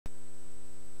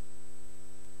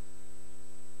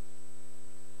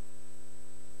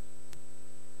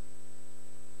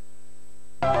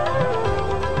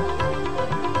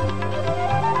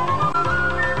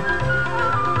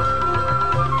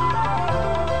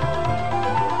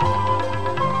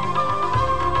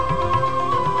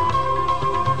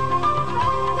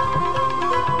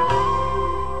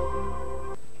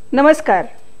नमस्कार.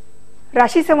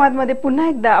 राशी संवाद मध्ये पुन्हा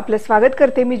एकदा आपलं स्वागत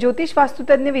करते. मी ज्योतिष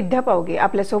वास्तुतज्ञ विद्या पावगे.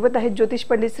 आपल्या सोबत आहेत ज्योतिष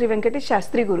पंडित श्री व्यंकटेश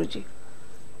शास्त्री गुरुजी.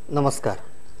 नमस्कार.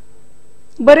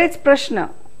 बरेच प्रश्न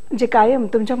जे कायम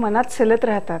तुमच्या मनात सलत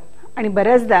राहतात आणि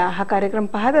बऱ्याचदा हा कार्यक्रम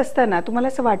पाहत असताना तुम्हाला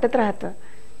असं वाटत राहतं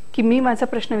की मी माझा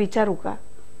प्रश्न विचारू का.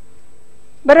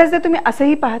 बऱ्याचदा तुम्ही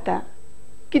असंही पाहता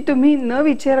की तुम्ही न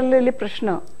विचारलेले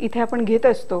प्रश्न इथे आपण घेत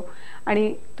असतो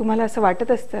आणि तुम्हाला असं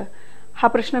वाटत असतं हा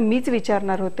प्रश्न मीच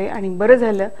विचारणार होते आणि बरं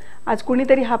झालं आज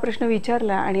कुणीतरी हा प्रश्न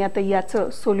विचारला आणि आता याचं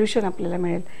सोल्युशन आपल्याला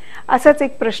मिळेल. असाच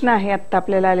एक प्रश्न आहे आता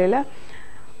आपल्याला आलेला.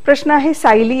 प्रश्न आहे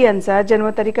सायली यांचा.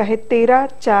 जन्मतारीख आहे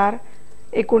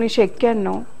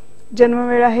 13/4/1991.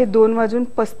 जन्मवेळ आहे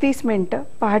 2:35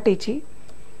 पहाटेची.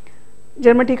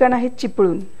 जन्मठिकाण आहे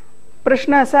चिपळूण.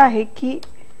 प्रश्न असा आहे की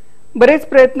बरेच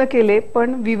प्रयत्न केले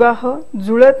पण विवाह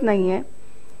जुळत नाहीये,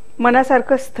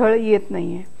 मनासारखं स्थळ येत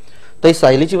नाहीये. तर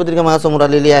सायलीची पत्रिका माझ्यासमोर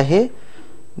आलेली आहे.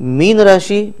 मीन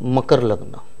राशी, मकर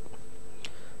लग्न.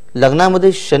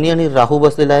 लग्नामध्ये शनी आणि राहू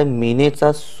बसलेला आहे.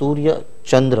 मीनेचा सूर्य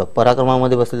चंद्र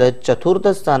पराक्रमामध्ये बसलेला आहे. चतुर्थ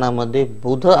स्थानामध्ये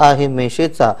बुध आहे.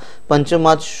 मेषेचा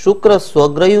पंचमात शुक्र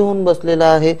स्वग्रही होऊन बसलेला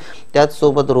आहे. त्याच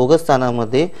सोबत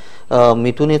रोगस्थानामध्ये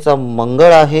मिथुनेचा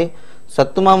मंगळ आहे.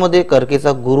 सप्तमामध्ये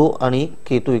कर्केचा गुरु आणि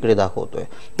केतू इकडे दाखवतोय.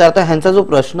 तर आता ह्यांचा जो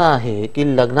प्रश्न आहे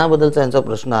की लग्नाबद्दलचा ह्यांचा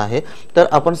प्रश्न आहे, तर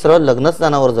आपण सरळ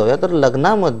लग्नस्थानावर जाऊया. तर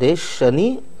लग्नामध्ये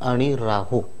शनी आणि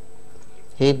राहू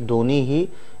हे दोन्हीही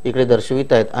इकडे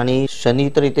दर्शवित आहेत आणि शनी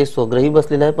तर इथे स्वग्रही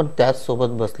बसलेला आहे पण त्याच सोबत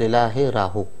बसलेला आहे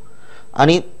राहू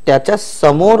आणि त्याच्या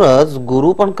समोरच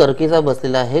गुरु पण कर्केचा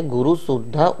बसलेला आहे. गुरु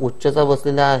सुद्धा उच्चचा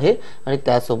बसलेला आहे आणि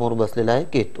त्यासमोर बसलेला आहे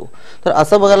केतू. तर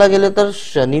असं बघायला गेलं तर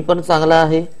शनी पण चांगला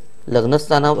आहे.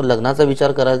 लग्नाचा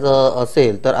विचार करायचा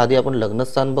असेल तर आधी आपण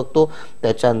लग्नस्थान बघतो,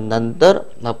 त्याच्यानंतर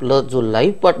आपलं जो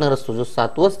लाईफ पार्टनर असतो जो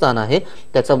 7वं स्थान आहे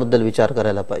त्याच्याबद्दल विचार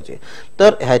करायला पाहिजे.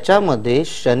 तर ह्याच्यामध्ये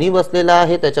शनी बसलेला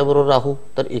आहे, त्याच्याबरोबर राहू,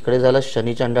 तर इकडे झाला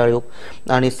शनी चांडाळ योग.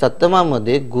 आणि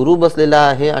सप्तमामध्ये गुरु बसलेला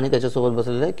आहे आणि त्याच्यासोबत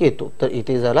बसलेला आहे केतू, तर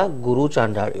इथे झाला गुरु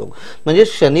चांडाळ योग. म्हणजे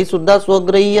शनी सुद्धा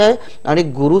स्वग्रही आहे आणि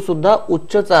गुरु सुद्धा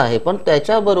उच्चचा आहे पण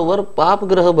त्याच्याबरोबर पाप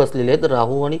ग्रह बसलेले आहेत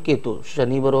राहू आणि केतू.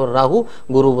 शनी बरोबर राहू,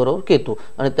 गुरु बरोबर केतू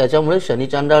आणि त्याच्यामुळे शनी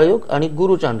चांडाळ योग आणि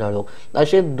गुरु चांडाळ योग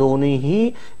असे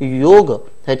दोन्ही योग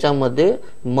ह्याच्यामध्ये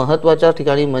महत्वाच्या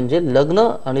ठिकाणी म्हणजे लग्न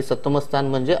आणि सप्तम स्थान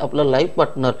म्हणजे आपलं लाईफ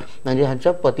पार्टनर म्हणजे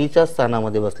ह्यांच्या पतीच्या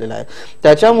स्थानामध्ये बसलेला आहे.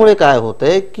 त्याच्यामुळे काय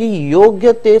होतंय की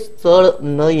योग्य ते स्थळ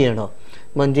न येणं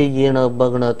म्हणजे येणं,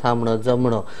 बघणं, थांबणं,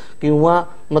 जमणं किंवा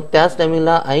मग त्याच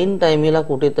टायमिंगला ऐन टायमिंगला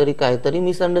कुठेतरी काहीतरी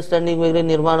मिसअंडरस्टँडिंग वगैरे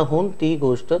निर्माण होऊन ती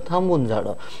गोष्ट थांबून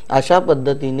जाणं, अशा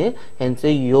पद्धतीने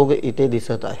यांचे योग इथे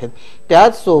दिसत आहेत.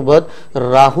 त्याच सोबत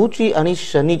राहूची आणि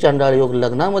शनी चांडाळ योग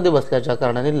लग्नामध्ये बसल्याच्या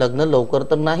कारणाने लग्न लवकर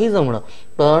तर नाही जमणं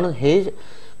पण हे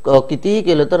कितीही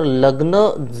केलं तर लग्न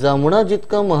जमणं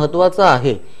जितकं महत्वाचं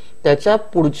आहे त्याच्या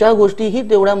पुढच्या गोष्टीही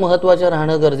तेवढ्या महत्वाच्या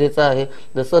राहणं गरजेचं आहे.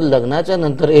 जसं लग्नाच्या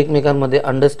नंतर एकमेकांमध्ये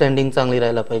अंडरस्टँडिंग चांगली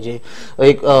राहायला पाहिजे,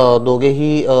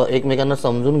 दोघेही एकमेकांना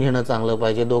समजून घेणं चांगलं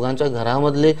पाहिजे, दोघांच्या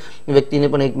घरामधले व्यक्तीने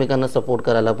पण एकमेकांना सपोर्ट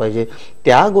करायला पाहिजे.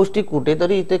 त्या गोष्टी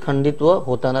कुठेतरी इथे खंडित्व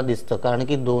होताना दिसतं कारण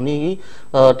की दोन्ही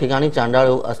ठिकाणी चांडाळ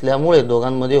योग असल्यामुळे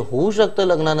दोघांमध्ये होऊ शकतं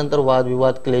लग्नानंतर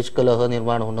वादविवाद, क्लेश, कलह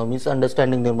निर्माण होणं,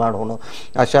 मिसअंडरस्टँडिंग निर्माण होणं,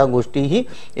 अशा गोष्टीही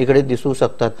इकडे दिसू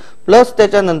शकतात. प्लस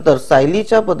त्याच्यानंतर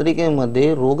सायलीच्या पत्रिकेमध्ये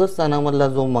रोगस्थानामधला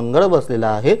जो मंगळ बसलेला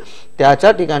आहे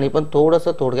त्याच्या ठिकाणी पण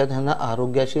थोडंसं थोडक्यात ह्यांना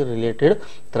आरोग्याशी रिलेटेड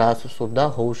त्रास सुद्धा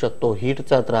होऊ शकतो.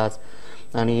 हीटचा त्रास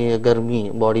आणि गरमी,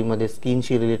 बॉडीमध्ये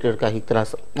स्किनशी रिलेटेड काही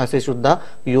त्रास असे सुद्धा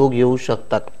योग येऊ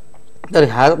शकतात. तर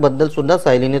ह्याबद्दल सुद्धा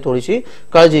सायलीने थोडीशी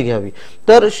काळजी घ्यावी.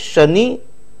 तर शनी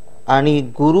आणि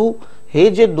गुरु हे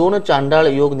जे दोन चांडाळ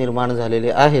योग निर्माण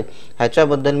झालेले आहेत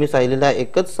ह्याच्याबद्दल मी सायलीला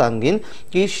एकच सांगेन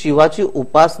की शिवाची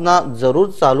उपासना जरूर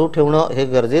चालू ठेवणं हे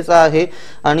गरजेचं आहे.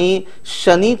 आणि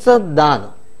शनीचं दान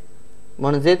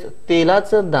म्हणजेच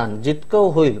तेलाचं दान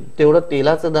जितकं होईल तेवढं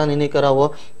तेलाचं दान हिने करावं.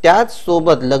 त्याच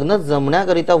सोबत लग्न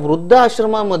जमण्याकरिता वृद्ध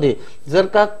आश्रमामध्ये जर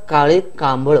का काळे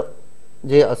कांबळ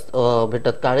जे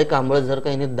भेटत, काळे कांबळ जर का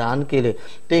हिने दान केले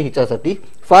ते हिच्यासाठी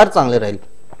फार चांगले राहील.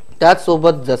 त्याच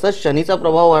सोबत जसं शनीचा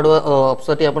प्रभाव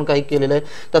वाढवण्यासाठी आपण काही केलेलं आहे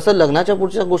तसं लग्नाच्या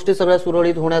पुढच्या गोष्टी सगळ्या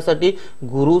सुरळीत होण्यासाठी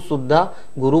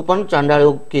गुरु पण चांडाळ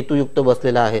योग केतुयुक्त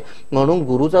बसलेला आहे म्हणून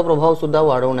गुरुचा प्रभाव सुद्धा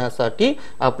वाढवण्यासाठी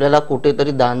आपल्याला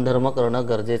कुठेतरी दानधर्म करणं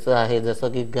गरजेचं आहे. जसं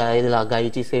की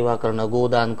गायीची सेवा करणं,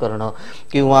 गोदान करणं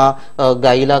किंवा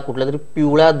गायीला कुठल्या तरी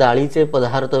पिवळ्या डाळीचे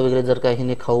पदार्थ वगैरे जर काही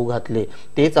हिने खाऊ घातले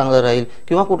ते चांगलं राहील.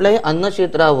 किंवा कुठल्याही अन्न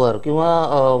क्षेत्रावर किंवा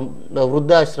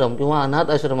वृद्धाश्रम किंवा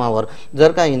अनाथ आश्रमावर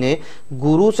जर काही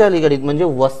गुरुच्या निगडीत म्हणजे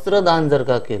वस्त्रदान जर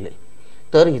का केले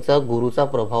तर हिचा गुरुचा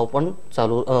प्रभाव पण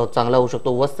चांगला होऊ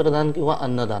शकतो. वस्त्रदान किंवा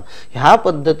अन्नदान ह्या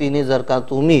पद्धतीने जर का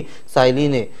तुम्ही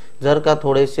सायलीने जर का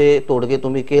थोडेसे तोडगे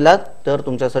तुम्ही केलात तर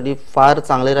तुमच्यासाठी फार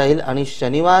चांगले राहील. आणि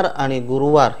शनिवार आणि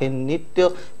गुरुवार हे नित्य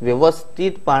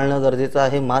व्यवस्थित पाळणं गरजेचं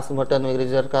आहे. मांस मटण वगैरे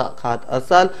जर का खात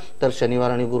असाल तर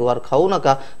शनिवार आणि गुरुवार खाऊ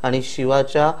नका. आणि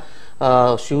शिवाच्या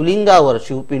शिवलिंगावर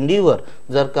शिवपिंडीवर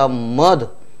जर का मध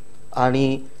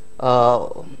आणि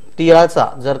तिळाचा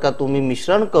जर का तुम्ही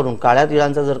मिश्रण करून, काळ्या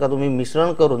तिळांचा जर का तुम्ही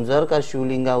मिश्रण करून जर का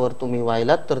शिवलिंगावर तुम्ही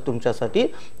वाहिलात तर तुमच्यासाठी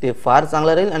ते फार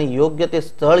चांगलं राहील. आणि योग्य ते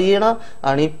स्थळ येणं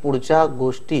आणि पुढच्या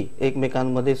गोष्टी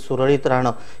एकमेकांमध्ये सुरळीत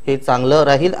राहणं हे चांगलं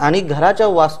राहील. आणि घराच्या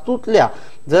वास्तूतल्या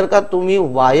जर का तुम्ही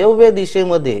वायव्य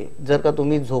दिशेमध्ये जर का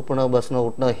तुम्ही झोपणं बसणं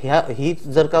उठणं ही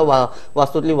जर का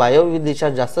वास्तूतली वायव्य दिशा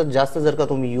जास्तीत जास्त जर का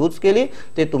तुम्ही यूज केली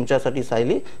ते तुमच्यासाठी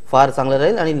सायली फार चांगलं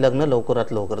राहील आणि लग्न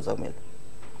लवकरात लवकर जमेल.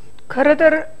 खरं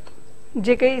तर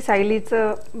जे काही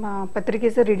सायलीचं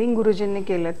पत्रिकेचं रिडिंग गुरुजींनी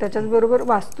केलं त्याच्याचबरोबर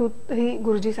वास्तूतही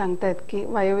गुरुजी सांगतायत की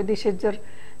वायव्य दिशेत जर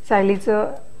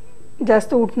सायलीचं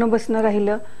जास्त उठणं बसणं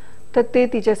राहिलं तर ते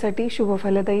तिच्यासाठी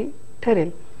शुभफलदायी ठरेल.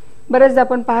 बऱ्याचदा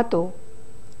आपण पाहतो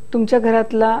तुमच्या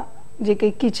घरातला जे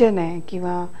काही किचन आहे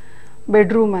किंवा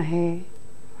बेडरूम आहे,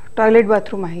 टॉयलेट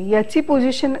बाथरूम आहे, याची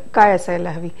पोझिशन काय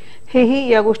असायला हवी हेही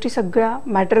या गोष्टी सगळ्या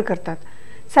मॅटर करतात.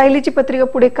 सायलीची पत्रिका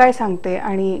पुढे काय सांगते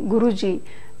आणि गुरुजी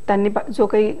त्यांनी जो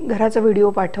काही घराचा व्हिडिओ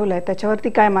पाठवलाय त्याच्यावरती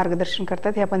काय मार्गदर्शन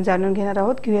करतात हे आपण जाणून घेणार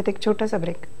आहोत. घेऊयात एक छोटासा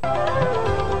ब्रेक.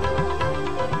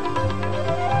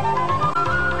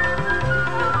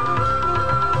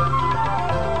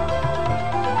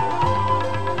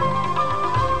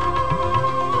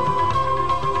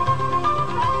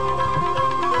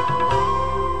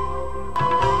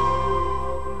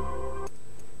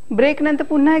 ब्रेक नंतर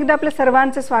पुन्हा एकदा आपल्या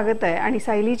सर्वांचं स्वागत आहे. आणि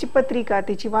सायलीची पत्रिका,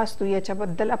 तिची वास्तू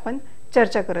याच्याबद्दल आपण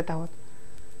चर्चा करत आहोत.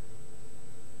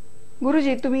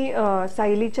 गुरुजी, तुम्ही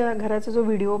सायलीच्या घराचा जो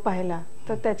व्हिडिओ पाहिला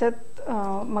तर त्याच्यात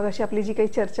मग अशी आपली जी काही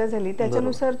चर्चा झाली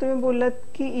त्याच्यानुसार तुम्ही बोललात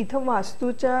की इथं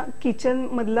वास्तूच्या किचन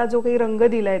मधला जो काही रंग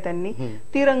दिलाय त्यांनी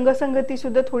ती रंगसंगती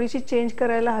सुद्धा थोडीशी चेंज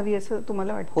करायला हवी असं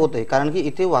तुम्हाला वाटतं? होतंय, कारण की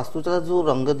इथे वास्तूचा जो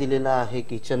रंग दिलेला आहे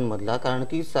किचन मधला, कारण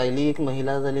की सायली एक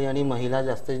महिला झाली आणि महिला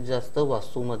जास्तीत जास्त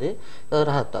वास्तूमध्ये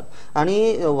राहतात.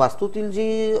 आणि वास्तूतील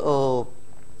जी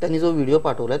त्यांनी जो व्हिडिओ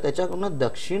पाठवलाय त्याच्याकडून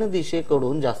दक्षिण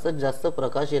दिशेकडून जास्तीत जास्त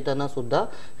प्रकाश येताना सुद्धा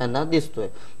यांना दिसतोय.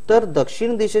 तर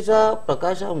दक्षिण दिशेच्या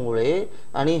प्रकाशामुळे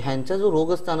आणि ह्यांचा जो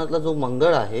रोगस्थानातला जो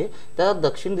मंगळ आहे त्या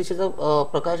दक्षिण दिशेचा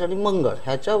प्रकाश आणि मंगळ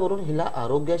ह्याच्यावरून हिला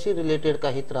आरोग्याशी रिलेटेड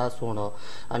काही त्रास होणं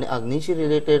आणि अग्नीशी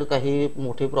रिलेटेड काही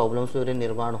मोठे प्रॉब्लेम्स वगैरे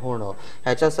निर्माण होणं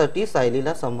ह्याच्यासाठी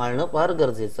सायलीला सांभाळणं फार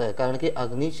गरजेचं आहे. कारण की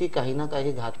अग्नीशी काही ना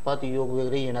काही घातपात योग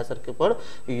वगैरे येण्यासारखे पण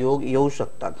योग येऊ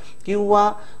शकतात.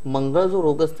 किंवा मंगळ जो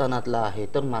रोगस्थानातला आहे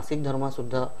तर मासिक धर्मा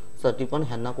सुद्धा साठी पण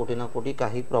ह्यांना कुठे ना कुठे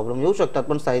काही प्रॉब्लेम येऊ शकतात.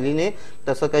 पण सायलीने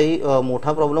तसं काही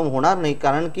मोठा प्रॉब्लेम होणार नाही,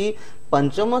 कारण की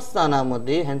पंचम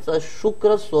स्थानामध्ये ह्यांचा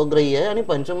शुक्र स्वग्रही आहे आणि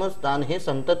पंचम स्थान हे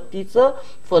संततीचं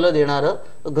फल देणारं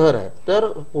घर आहे. तर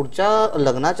पुढच्या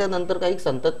लग्नाच्या नंतर काही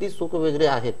संतती सुख वगैरे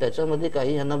आहेत त्याच्यामध्ये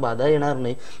काही ह्यांना बाधा येणार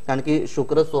नाही, कारण की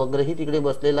शुक्र स्वग्रही तिकडे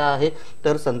बसलेला आहे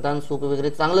तर संतान सुख वगैरे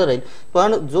चांगलं राहील.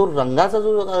 पण जो रंगाचा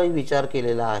जो काही विचार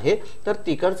केलेला आहे तर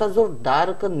तिकडचा जो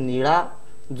डार्क निळा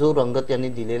जो रंग त्यांनी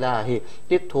दिलेला आहे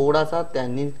ते थोडासा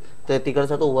त्यांनी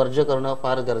तिकडचा तो वर्ज करणं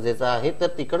फार गरजेचं आहे. तर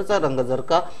तिकडचा रंग जर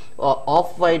का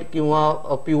ऑफ व्हाईट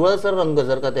किंवा पिवळसर रंग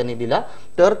जर का त्यांनी दिला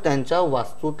तर त्यांच्या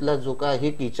वास्तूतला जो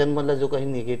काही किचन मधला जो काही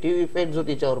निगेटिव्ह इफेक्ट जो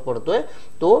तिच्यावर पडतोय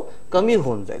तो कमी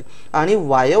होऊन जाईल. आणि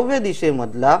वायव्य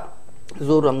दिशेमधला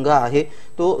जो रंग आहे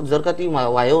तो जर का ती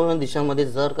वायव्य दिशामध्ये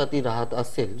जर का ती राहत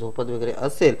असेल, झोपत वगैरे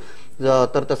असेल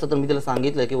तर तसं तर मी तिला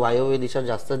सांगितलं की वायव्य दिशा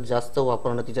जास्तीत जास्त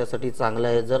वापरणं तिच्यासाठी चांगलं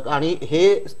आहे. जर आणि हे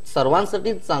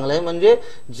सर्वांसाठी चांगलं आहे, म्हणजे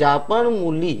ज्या पण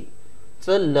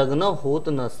मुलीचं लग्न होत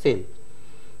नसेल,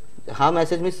 हा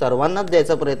मेसेज मी सर्वांनाच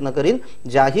द्यायचा प्रयत्न करीन,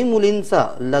 ज्याही मुलींचा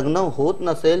लग्न होत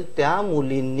नसेल त्या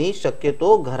मुलींनी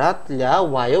शक्यतो घरातल्या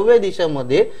वायव्य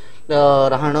दिशेमध्ये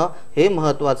राहणं हे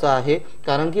महत्वाचं आहे.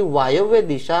 कारण की वायव्य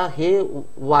दिशा हे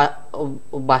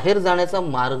बाहेर जाण्याचा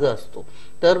मार्ग असतो.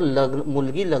 तर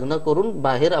मुलगी लग्न करून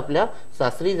बाहेर आपल्या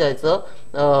सासरी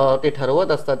जायचं ते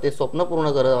ठरवत असतात, ते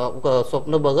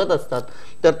स्वप्न बघत असतात.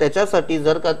 तर त्याच्यासाठी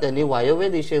जर का त्यांनी वायव्य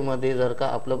दिशेमध्ये जर का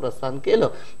आपलं प्रस्थान केलं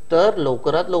तर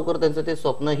लवकरात लवकर त्यांचं ते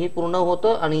स्वप्नही पूर्ण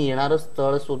होतं आणि येणारं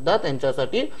स्थळ सुद्धा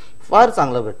त्यांच्यासाठी फार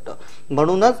चांगलं भेटतं.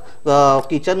 म्हणूनच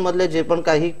किचन मधले जे पण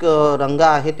काही रंग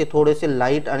आहेत ते थोडेसे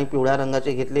लाईट आणि पिवळ्या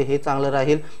रंगाचे घेतले हे चांगलं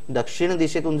राहील. दक्षिण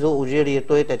दिशेतून जो उजेड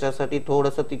येतोय त्याच्यासाठी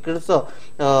थोडंसं तिकडचं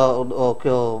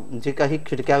जे काही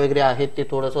खिडक्या वगैरे आहेत ते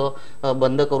थोडंसं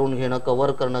बंद करून घेणं,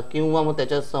 कव्हर करणं किंवा मग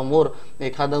त्याच्या समोर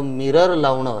एखादं मिरर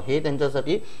लावणं हे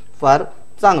त्यांच्यासाठी फार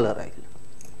चांगलं राहील.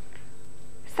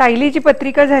 सायलीची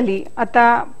पत्रिका झाली.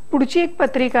 आता पुढची एक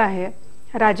पत्रिका आहे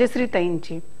राजश्री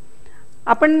ताईंची.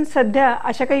 आपण सध्या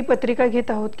अशा काही पत्रिका घेत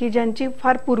आहोत की ज्यांची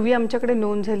फार पूर्वी आमच्याकडे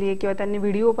नोंद झाली आहे किंवा त्यांनी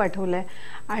व्हिडिओ पाठवलाय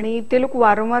आणि ते लोक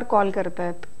वारंवार कॉल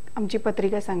करतात, आमची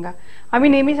पत्रिका सांगा. आम्ही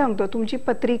नेहमी सांगतो तुमची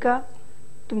पत्रिका,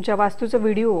 तुमच्या वास्तूचा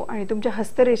व्हिडिओ आणि तुमच्या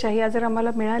हस्तरेषा ह्या जर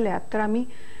आम्हाला मिळाल्या तर आम्ही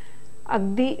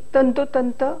अगदी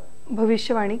तंतोतंत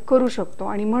भविष्यवाणी करू शकतो.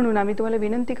 आणि म्हणून आम्ही तुम्हाला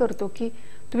विनंती करतो की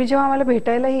तुम्ही जेव्हा आम्हाला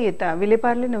भेटायलाही येता,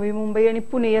 विलेपार्ले, नवी मुंबई आणि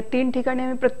पुणे या 3 ठिकाणी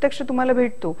आम्ही प्रत्यक्ष तुम्हाला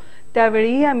भेटतो,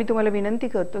 त्यावेळीही आम्ही तुम्हाला विनंती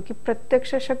करतो की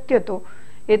प्रत्यक्ष शक्यतो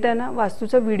येताना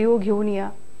वास्तूचा व्हिडिओ घेऊन या.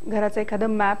 घराचा एखादा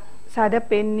मॅप साध्या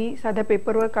पेननी, साध्या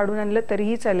पेपरवर काढून आणलं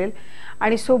तरीही चालेल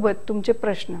आणि सोबत तुमचे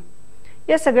प्रश्न,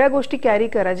 या सगळ्या गोष्टी कॅरी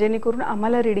करा जेणेकरून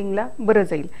आम्हाला रिडिंगला बरं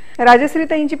जाईल.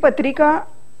 राजश्रीताईंची पत्रिका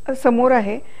समोर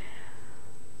आहे.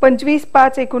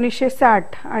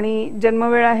 25/5/1960 आणि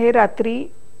जन्मवेळ आहे रात्री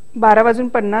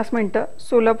 12:50.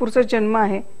 सोलापूरचा जन्म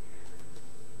आहे.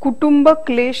 कुटुंब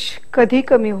क्लेश कधी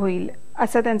कमी होईल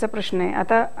असा त्यांचा प्रश्न आहे.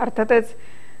 आता अर्थातच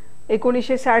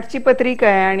 1960ची पत्रिका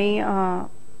आहे आणि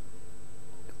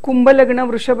कुंभ लग्न,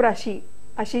 वृषभ राशी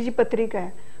अशी जी पत्रिका आहे.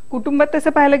 कुटुंबात तसं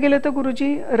पाहायला गेलं तर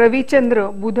गुरुजी रवी, चंद्र,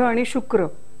 बुध आणि शुक्र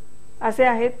असे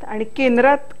आहेत आणि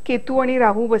केंद्रात केतू आणि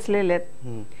राहू बसलेले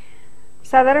आहेत.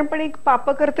 साधारणपणे एक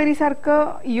पापकर्तरी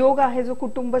सारखं योग आहे जो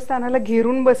कुटुंब स्थानाला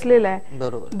घेरून बसलेला आहे.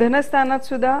 धनस्थानात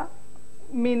सुद्धा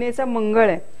मीनेचा मंगळ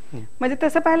आहे. म्हणजे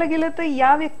तसं पाहायला गेलं तर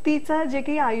या व्यक्तीचं जे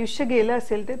काही आयुष्य गेलं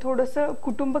असेल ते थोडंसं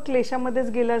कुटुंब क्लेशामध्येच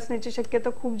गेलं असण्याची शक्यता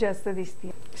खूप जास्त दिसते.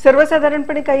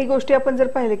 सर्वसाधारणपणे काही गोष्टी आपण जर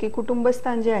पाहिले की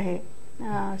कुटुंबस्थान जे आहे,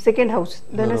 सेकंड हाऊस,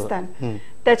 धनस्थान,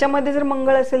 त्याच्यामध्ये जर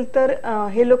मंगळ असेल तर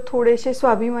हे लोक थोडेसे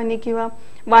स्वाभिमानी किंवा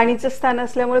वाणीचं स्थान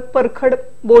असल्यामुळे परखड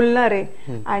बोलणारे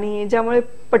आणि ज्यामुळे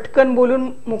पटकन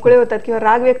बोलून मोकळे होतात किंवा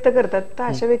राग व्यक्त करतात, तर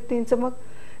अशा व्यक्तींचं मग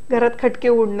घरात खटके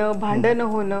उडणं, भांडणं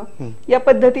होणं या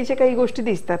पद्धतीच्या काही गोष्टी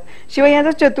दिसतात. शिवाय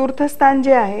याचं चतुर्थ स्थान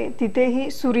जे आहे तिथेही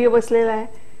सूर्य बसलेला आहे.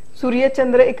 सूर्य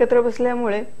चंद्र एकत्र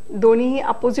बसल्यामुळे दोन्हीही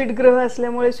अपोजिट ग्रह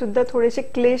असल्यामुळे सुद्धा थोडेसे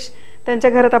क्लेश त्यांच्या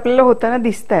घरात आपल्याला होताना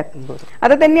दिसत आहेत.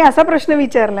 आता त्यांनी असा प्रश्न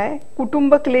विचारलाय,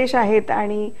 कुटुंब क्लेश आहेत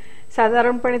आणि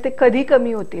साधारणपणे ते कधी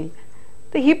कमी होतील.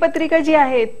 तर ही पत्रिका जी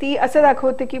आहे ती असं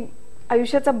दाखवते की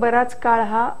आयुष्याचा बराच काळ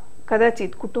हा कदाचित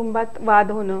कुटुंबात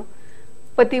वाद होणं,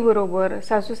 पती बरोबर,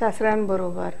 सासू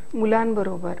सासऱ्यांबरोबर,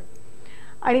 मुलांबरोबर,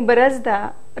 आणि बऱ्याचदा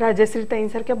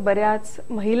राजश्रीताईंसारख्या बऱ्याच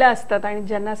महिला असतात आणि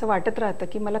ज्यांना असं वाटत राहतं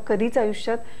की मला कधीच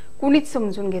आयुष्यात कुणीच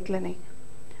समजून घेतलं नाही.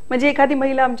 म्हणजे एखादी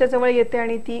महिला आमच्या जवळ येते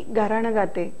आणि ती गाऱ्हाणं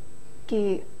गाते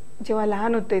की जेव्हा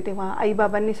लहान होते तेव्हा आई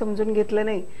बाबांनी समजून घेतलं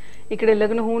नाही, इकडे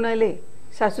लग्न होऊन आले,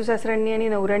 सासू सासऱ्यांनी आणि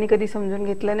नवऱ्याने कधी समजून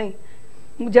घेतलं नाही,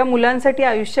 ज्या मुलांसाठी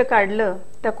आयुष्य काढलं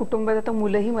त्या कुटुंबात आता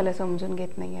मुलंही मला समजून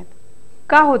घेत नाहीयेत.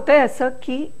 का होतंय असं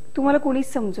की तुम्हाला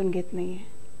कोणीच समजून घेत नाहीये.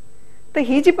 तर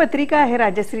ही जी पत्रिका आहे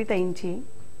राजश्रीताईंची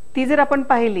ती जर आपण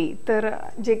पाहिली तर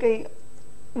जे काही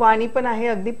वाणी पण आहे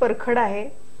अगदी परखड आहे.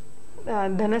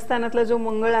 धनस्थानातला जो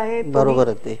मंगळ आहे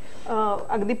बरोबर ते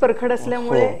अगदी परखड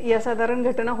असल्यामुळे या साधारण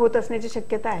घटना होत असण्याची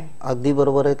शक्यता आहे. अगदी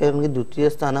बरोबर आहे. कारण की द्वितीय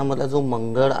स्थानामधला जो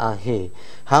मंगळ आहे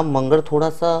हा मंगळ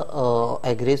थोडासा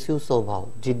अग्रेसिव्ह स्वभाव,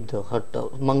 जिद्द, हट्ट.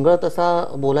 मंगळ तसा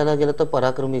बोलायला गेलं तर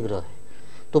पराक्रमी ग्रह आहे.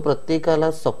 तो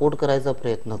प्रत्येकाला सपोर्ट करायचा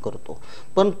प्रयत्न करतो,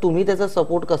 पण तुम्ही त्याचा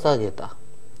सपोर्ट कसा घेता?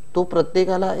 तो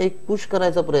प्रत्येकाला एक पुश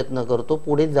करायचा प्रयत्न करतो,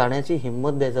 पुढे जाण्याची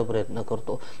हिंमत द्यायचा प्रयत्न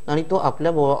करतो आणि तो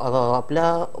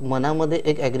आपल्या मनामध्ये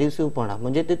एक अग्रेसिव्हपणा,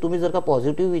 म्हणजे ते तुम्ही जर का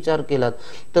पॉझिटिव्ह विचार केलात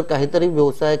तर काहीतरी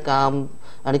व्यवसाय, काम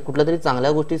आणि कुठल्या तरी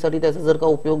चांगल्या गोष्टीसाठी त्याचा जर का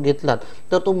उपयोग घेतलात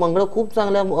तर तो मंगळ खूप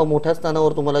चांगल्या मोठ्या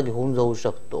स्थानावर तुम्हाला घेऊन जाऊ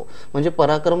शकतो, म्हणजे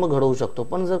पराक्रम घडवू शकतो.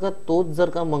 पण जर का तोच जर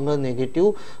का मंगळ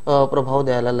निगेटिव्ह प्रभाव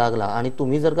द्यायला लागला आणि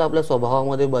तुम्ही जर का आपल्या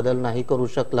स्वभावामध्ये बदल नाही करू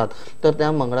शकलात तर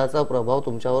त्या मंगळाचा प्रभाव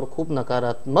तुमच्यावर खूप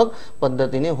नकारात्मक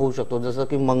पद्धतीने होऊ शकतो. जसं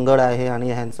की मंगळ आहे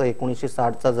आणि ह्यांचा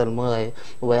 1960चा जन्म आहे.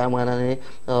 वयामानाने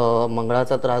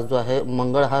मंगळाचा त्रास जो आहे,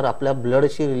 मंगळ हा आपल्या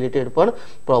ब्लडशी रिलेटेड पण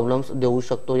प्रॉब्लेम्स देऊ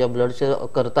शकतो. या ब्लडचे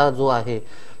करता जो आहे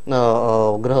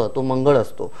ग्रह तो मंगळ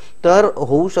असतो, तर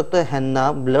होऊ शकतं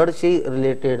ह्यांना ब्लडशी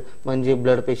रिलेटेड, म्हणजे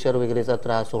ब्लड प्रेशर वगैरेचा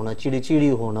त्रास होणं, चिडचिडी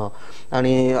होणं.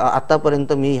 आणि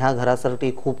आतापर्यंत मी ह्या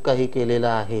घरासाठी खूप काही केलेलं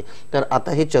आहे. तर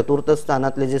आता हे चतुर्थ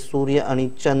स्थानातले जे सूर्य आणि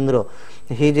चंद्र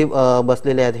हे जे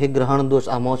बसलेले आहेत हे ग्रहण दोष,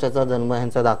 अमावस्याचा जन्म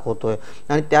ह्यांचा दाखवतोय.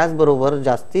 आणि त्याचबरोबर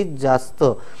जास्तीत जास्त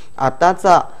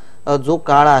आताचा जो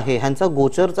काळ आहे ह्यांचा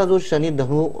गोचरचा जो शनी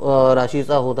धनु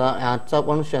राशीचा होता, आजचा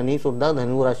पण शनी सुद्धा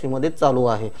धनु राशीमध्ये चालू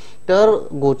आहे. तर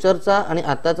गोचरचा आणि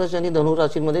आताचा शनी धनु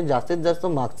राशीमध्ये जास्तीत जास्त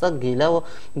मागचा गेल्या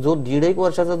जो 1.5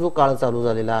 वर्षाचा जो काळ चालू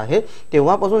झालेला आहे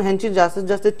तेव्हापासून ह्यांची जास्तीत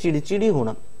जास्त चिडचिडी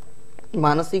होणं,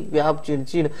 मानसिक व्याप,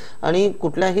 चिडचिड आणि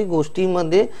कुठल्याही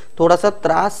गोष्टीमध्ये थोडासा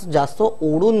त्रास जास्त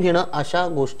ओढून घेणं, अशा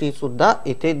गोष्टी सुद्धा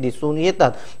इथे दिसून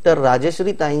येतात. तर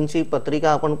राजश्री ताईंची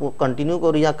पत्रिका आपण कंटिन्यू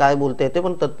करूया, काय बोलते ते,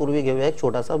 पण तत्पूर्वी घेऊया एक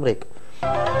छोटासा ब्रेक.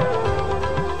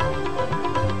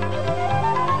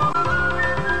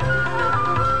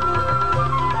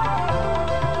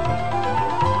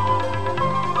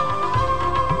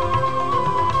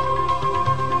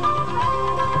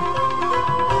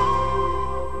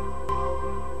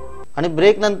 आणि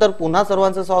ब्रेक नंतर पुन्हा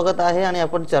सर्वांचं स्वागत आहे. आणि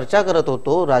आपण चर्चा करत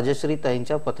होतो राजश्री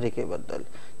ताईंच्या पत्रिकेबद्दल.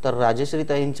 तर राजश्री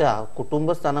ताईंच्या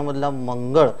कुटुंब स्थानामधला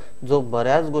मंगळ जो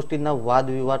बऱ्याच गोष्टींना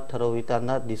वादविवाद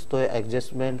ठरविताना दिसतोय,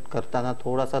 ऍडजस्टमेंट करताना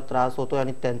थोडासा त्रास होतोय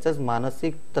आणि त्यांचाच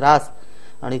मानसिक त्रास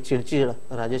आणि चिडचिड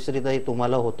राजश्रीताई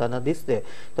तुम्हाला होताना दिसते.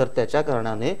 तर त्याच्या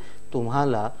कारणाने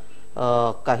तुम्हाला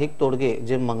काही तोडगे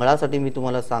जे मंगळासाठी मी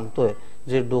तुम्हाला सांगतोय,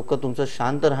 जे डोकं तुमचं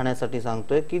शांत राहण्यासाठी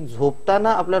सांगतोय, की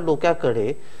झोपताना आपल्या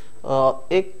डोक्याकडे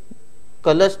एक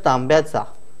कलश तांब्याचा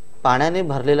पाण्याने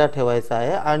भरलेला ठेवायचा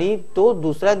आहे आणि तो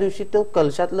दुसऱ्या दिवशी तो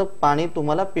कलशातलं पाणी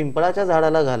तुम्हाला पिंपळाच्या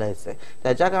झाडाला घालायचंय.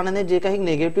 त्याच्या कारणाने जे काही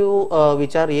निगेटिव्ह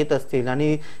विचार येत असतील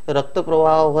आणि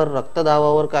रक्तप्रवाहावर,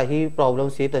 रक्तदाबावर काही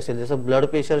प्रॉब्लेम्स येत असतील, जसं ब्लड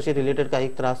प्रेशरशी रिलेटेड काही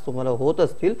त्रास तुम्हाला होत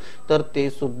असतील, तर ते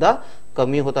सुद्धा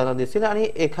कमी होताना दिसतील. आणि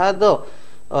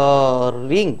एखादं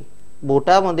रिंग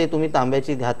बोटामध्ये तुम्ही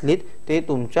तांब्याची घातलीत, ते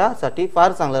तुमच्यासाठी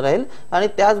फार चांगलं राहील. आणि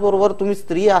त्याचबरोबर तुम्ही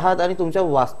स्त्री आहात आणि तुमच्या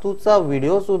वास्तूचा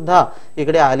व्हिडिओ सुद्धा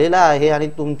इकडे आलेला आहे आणि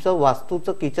तुमचं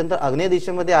वास्तूचं किचन तर आग्नेय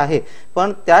दिशेमध्ये आहे,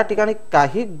 पण त्या ठिकाणी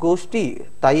काही गोष्टी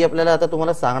ताई आपल्याला आता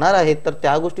तुम्हाला सांगणार आहेत, तर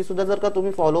त्या गोष्टी सुद्धा जर का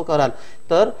तुम्ही फॉलो कराल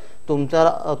तर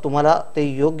तुम्हाला ते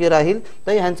योग्य राहील.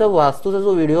 तर ह्यांचा वास्तूचा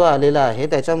जो व्हिडिओ आलेला आहे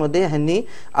त्याच्यामध्ये ह्यांनी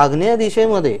आग्नेय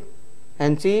दिशेमध्ये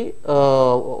ह्यांची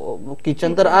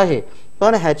किचन तर आहे,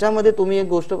 पण ह्याच्यामध्ये तुम्ही एक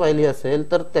गोष्ट पाहिली असेल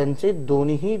तर त्यांचे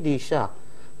दोन्ही दिशा,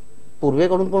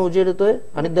 पूर्वेकडून पण उजेड येतोय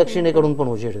आणि दक्षिणेकडून पण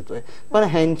उजेड येतोय. पण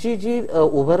ह्यांची जी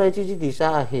उभं राहायची जी दिशा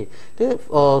आहे ते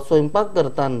स्वयंपाक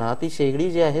करताना ती शेगडी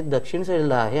जी आहे दक्षिण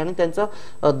साईडला आहे आणि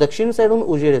त्यांचा दक्षिण साईडून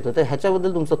उजेड येतो. तर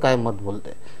ह्याच्याबद्दल तुमचं काय मत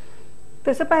बोलतंय?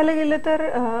 तसं पाहायला गेलं तर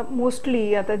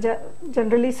मोस्टली आता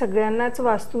जनरली सगळ्यांनाच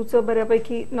वास्तूचं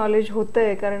बऱ्यापैकी नॉलेज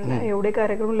होतंय, कारण एवढे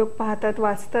कार्यक्रम लोक पाहतात,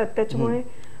 वाचतात, त्याच्यामुळे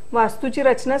वास्तूची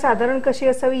रचना साधारण कशी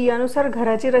असावी यानुसार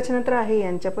घराची रचना तर आहे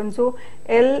यांच्या. पण जो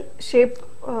एल शेप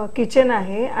किचन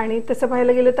आहे आणि तसं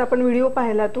पाहायला गेलं तर आपण व्हिडिओ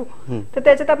पाहिला तो, तर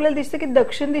त्याच्यात आपल्याला दिसतं की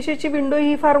दक्षिण दिशेची विंडो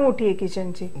ही फार मोठी आहे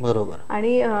किचनची. बरोबर.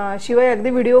 आणि शिवाय अगदी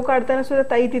व्हिडिओ काढताना सुद्धा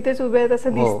ताई तिथेच उभ्या आहेत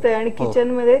असं दिसतंय. आणि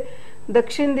किचन मध्ये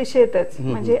दक्षिण दिशेतच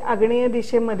म्हणजे आग्नेय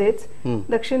दिशेमध्येच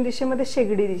दक्षिण दिशेमध्ये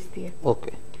शेगडी दिसतीये.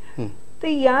 ओके. तर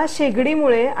या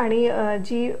शेगडीमुळे आणि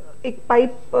जी एक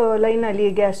पाईप लाईन आली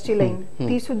आहे गॅसची लाईन,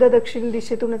 ती सुद्धा दक्षिण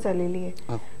दिशेतूनच आलेली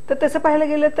आहे. तर तसं पाहायला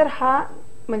गेलं तर हा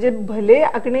म्हणजे भले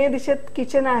आग्नेय दिशेत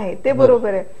किचन आहे ते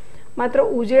बरोबर आहे, मात्र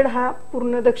उजेड हा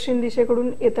पूर्ण दक्षिण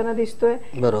दिशेकडून येताना दिसतोय.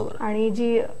 बरोबर. आणि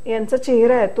जी यांचा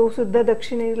चेहरा आहे तो सुद्धा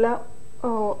दक्षिणेला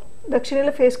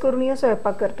फेस करून या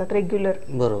स्वयंपाक करतात रेग्युलर.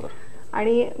 बरोबर.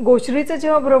 आणि गोचरीचं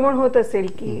जेव्हा भ्रमण होत असेल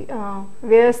की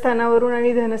व्ययस्थानावरून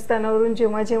आणि धनस्थानावरून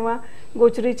जेव्हा जेव्हा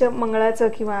गोचरीच्या मंगळाचं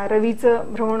किंवा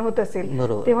रवीचं भ्रमण होत असेल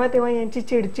तेव्हा तेव्हा यांची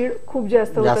चिडचिड खूप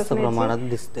जास्त प्रमाणात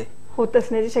दिसते, होत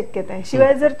असण्याची शक्यता आहे.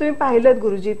 शिवाय जर तुम्ही पाहिलं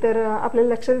गुरुजी तर आपल्याला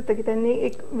लक्षात येतं की त्यांनी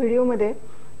एक व्हिडिओमध्ये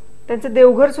त्यांचं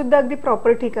देवघर सुद्धा अगदी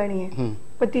प्रॉपर ठिकाणी आहे,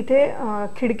 पण तिथे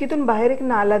खिडकीतून बाहेर एक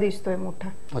नाला दिसतोय मोठा.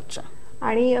 अच्छा.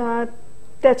 आणि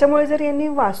त्याच्यामुळे जर यांनी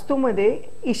वास्तूमध्ये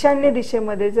ईशान्य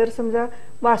दिशेमध्ये जर समजा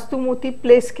वास्तुमोती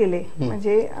प्लेस केले,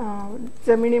 म्हणजे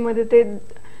जमिनीमध्ये ते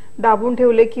दाबून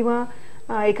ठेवले किंवा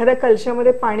एखाद्या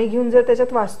कलशामध्ये पाणी घेऊन जर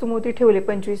त्याच्यात वास्तुमोती ठेवले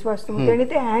 25 वास्तुमोती आणि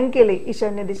ते हँग केले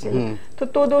ईशान्य दिशेला, तर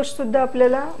तो दोष सुद्धा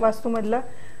आपल्याला वास्तूमधला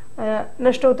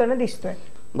नष्ट होताना दिसतोय.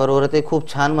 बरोबर. ते खूप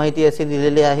छान माहिती अशी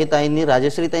दिलेली आहे ताईंनी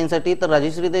राजश्री ताईंसाठी. तर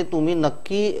राजश्री ताई तुम्ही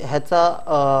नक्की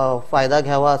ह्याचा फायदा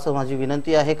घ्यावा असं माझी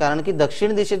विनंती आहे, कारण की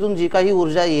दक्षिण दिशेतून जी काही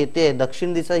ऊर्जा येते,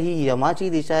 दक्षिण दिशा ही यमाची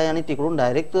दिशा आहे आणि तिकडून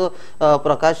डायरेक्ट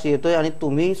प्रकाश येतोय आणि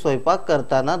तुम्ही स्वयंपाक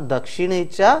करताना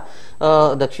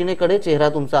दक्षिणेकडे चेहरा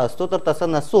तुमचा असतो. तर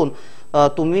तसं नसून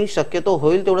तुम्ही शक्यतो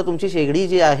होईल तेवढं तुमची शेगडी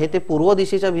जी आहे ते पूर्व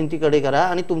दिशेच्या भिंतीकडे करा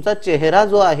आणि तुमचा चेहरा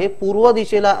जो आहे पूर्व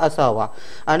दिशेला असावा.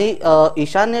 आणि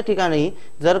ईशान्य ठिकाणी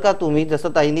जर का तुम्ही जसं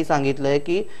ताईंनी सांगितलंय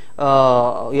की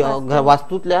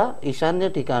वास्तूतल्या ईशान्य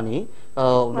ठिकाणी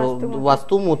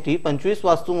वास्तुमोती 25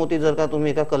 वास्तुमोती जर का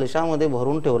तुम्ही एका कलशामध्ये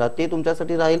भरून ठेवला ते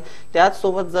तुमच्यासाठी राहील.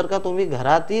 त्याचसोबत जर का तुम्ही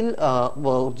घरातील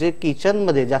जे किचन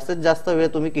मध्ये जास्तीत जास्त वेळ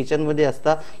तुम्ही किचन मध्ये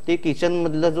असता, ते किचन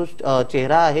मधला जो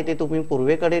चेहरा आहे ते तुम्ही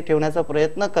पूर्वेकडे ठेवण्याचा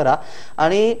प्रयत्न करा.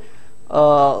 आणि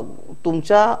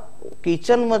तुमच्या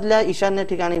किचन मधल्या ईशान्य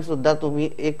ठिकाणी सुद्धा तुम्ही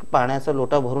एक पाण्याचा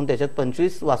लोटा भरून त्याच्यात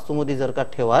 25 वास्तूमध्ये जर का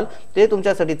ठेवाल ते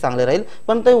तुमच्यासाठी चांगले राहील.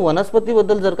 पण ते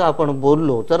वनस्पतीबद्दल जर का आपण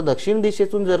बोललो तर दक्षिण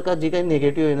दिशेतून जर का जी काही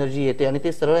निगेटिव्ह एनर्जी येते आणि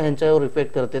ते सरळ ह्यांच्यावर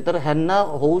इफेक्ट करते तर ह्यांना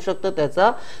होऊ शकतं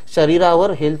त्याचा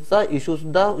शरीरावर हेल्थचा इश्यू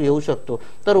सुद्धा येऊ शकतो.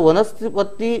 तर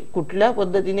वनस्पती कुठल्या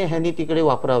पद्धतीने ह्यांनी तिकडे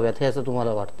वापराव्यात हे असं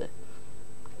तुम्हाला वाटतंय?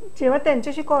 जेव्हा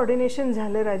त्यांच्याशी कोऑर्डिनेशन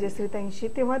झालं राजश्रीताईंशी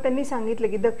तेव्हा त्यांनी सांगितलं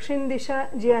की दक्षिण दिशा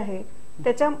जी आहे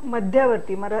त्याच्या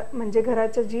मध्यावरती म्हणजे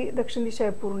घराच्या जी दक्षिण दिशा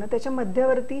आहे पूर्ण त्याच्या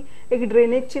मध्यवर्ती एक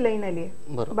ड्रेनेजची लाईन आली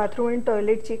आहे. बाथरूम आणि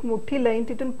टॉयलेटची एक मोठी लाईन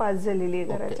तिथून पास झालेली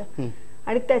आहे घराच्या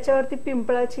आणि त्याच्यावरती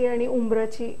पिंपळाची आणि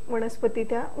उंबराची वनस्पती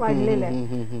त्या वाढलेल्या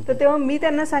आहेत. तर तेव्हा मी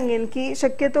त्यांना सांगेन की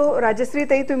शक्यतो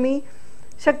राजश्रीताई तुम्ही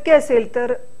शक्य असेल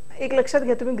तर एक लक्षात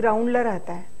घ्या, तुम्ही ग्राउंडला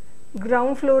राहताय,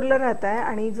 ग्राउंड फ्लोअरला राहताय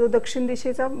आणि जो दक्षिण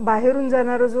दिशेचा बाहेरून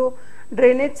जाणारा जो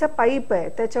ड्रेनेजचा पाईप आहे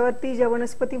त्याच्यावरती ज्या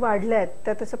वनस्पती वाढल्या आहेत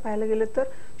त्या तसं पाहायला गेलं तर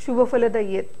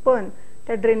शुभफलदायी आहेत, पण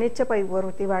त्या ड्रेनेजच्या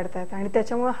पाईपवरती वाढतात आणि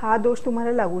त्याच्यामुळे हा दोष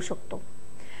तुम्हाला लागू शकतो.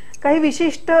 काही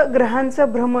विशिष्ट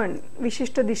ग्रहांचं भ्रमण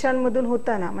विशिष्ट दिशांमधून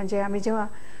होताना म्हणजे आम्ही जेव्हा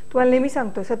तुम्हाला नेहमी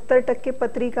सांगतो 70%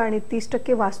 पत्रिका आणि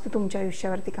 30% वास्तू तुमच्या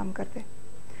आयुष्यावरती काम करते.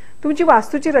 तुमची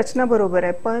वास्तूची रचना बरोबर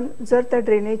आहे, पण जर त्या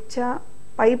ड्रेनेजच्या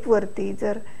पाईपवरती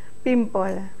जर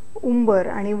पिंपळ, उंबर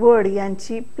आणि वड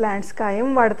यांची प्लांट्स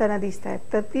कायम वाढताना दिसत आहेत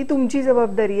तर ती तुमची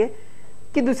जबाबदारी आहे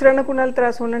की दुसऱ्यांना कुणाला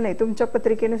त्रास होणार नाही. तुमच्या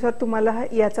पत्रिकेनुसार तुम्हाला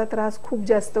याचा त्रास खूप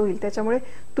जास्त होईल, त्याच्यामुळे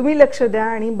तुम्ही लक्ष द्या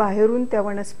आणि बाहेरून त्या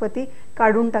वनस्पती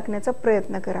काढून टाकण्याचा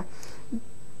प्रयत्न करा.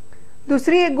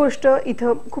 दुसरी एक गोष्ट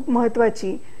इथं खूप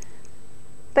महत्वाची,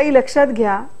 ताई लक्षात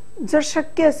घ्या, जर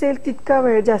शक्य असेल तितका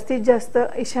वेळ जास्तीत जास्त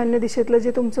ईशान्य दिशेतलं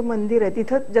जे तुमचं मंदिर आहे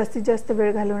तिथं जास्तीत जास्त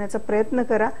वेळ घालवण्याचा प्रयत्न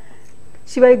करा.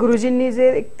 शिवाय गुरुजींनी जे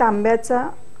एक तांब्याचा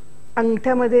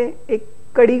अंगठ्यामध्ये एक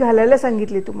कडी घालायला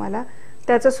सांगितली तुम्हाला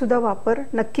त्याचा सुद्धा वापर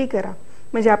नक्की करा.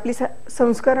 म्हणजे आपली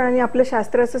संस्कार आणि आपलं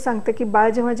शास्त्र असं सांगतं की बाळ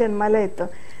जेव्हा जन्माला येतं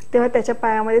तेव्हा त्याच्या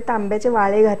पायामध्ये तांब्याचे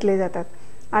वाळे घातले जातात.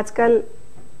 आजकाल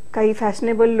काही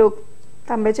फॅशनेबल लोक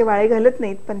तांब्याचे वाळे घालत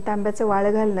नाहीत, पण तांब्याचं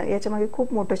वाळं घालणं याच्या मागे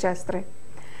खूप मोठं शास्त्र आहे.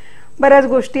 बऱ्याच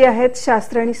गोष्टी आहेत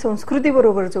शास्त्र आणि संस्कृती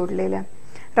बरोबर जोडलेल्या.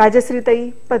 राजश्रीताई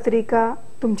पत्रिका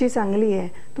तुमची चांगली आहे,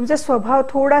 तुमचा स्वभाव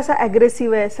थोडासा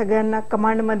ॲग्रेसिव्ह आहे, सगळ्यांना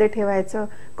कमांडमध्ये ठेवायचं,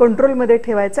 कंट्रोलमध्ये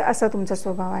ठेवायचं असा तुमचा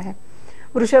स्वभाव आहे.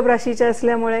 वृषभ राशीच्या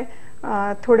असल्यामुळे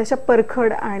थोड्याशा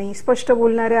परखड आणि स्पष्ट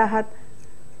बोलणारे आहात.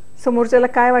 समोरच्याला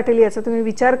काय वाटेल याचा तुम्ही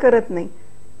विचार करत नाही,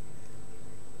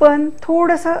 पण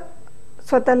थोडंसं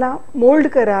स्वतःला मोल्ड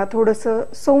करा, थोडंसं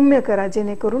सौम्य करा,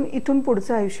 जेणेकरून इथून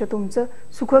पुढचं आयुष्य तुमचं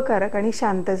सुखकारक आणि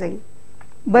शांत जाईल.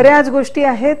 बऱ्याच गोष्टी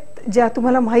आहेत ज्या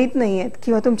तुम्हाला माहीत नाही आहेत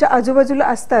किंवा तुमच्या आजूबाजूला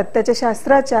असतात, त्याच्या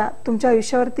शास्त्राच्या तुमच्या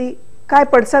आयुष्यावरती काय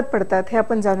पडसाद पडतात हे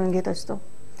आपण जाणून घेत असतो.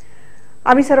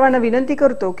 आम्ही सर्वांना विनंती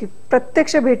करतो की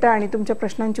प्रत्यक्ष भेटा आणि तुमच्या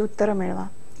प्रश्नांची उत्तरं मिळवा.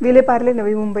 विले पार्ले,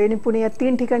 नवी मुंबई आणि पुणे या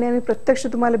 3 ठिकाणी आम्ही प्रत्यक्ष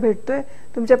तुम्हाला भेटतोय,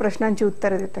 तुमच्या प्रश्नांची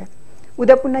उत्तरं देतोय.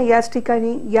 उद्या पुन्हा याच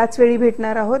ठिकाणी याच वेळी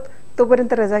भेटणार आहोत.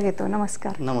 तोपर्यंत रजा घेतो.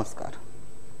 नमस्कार.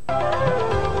 नमस्कार.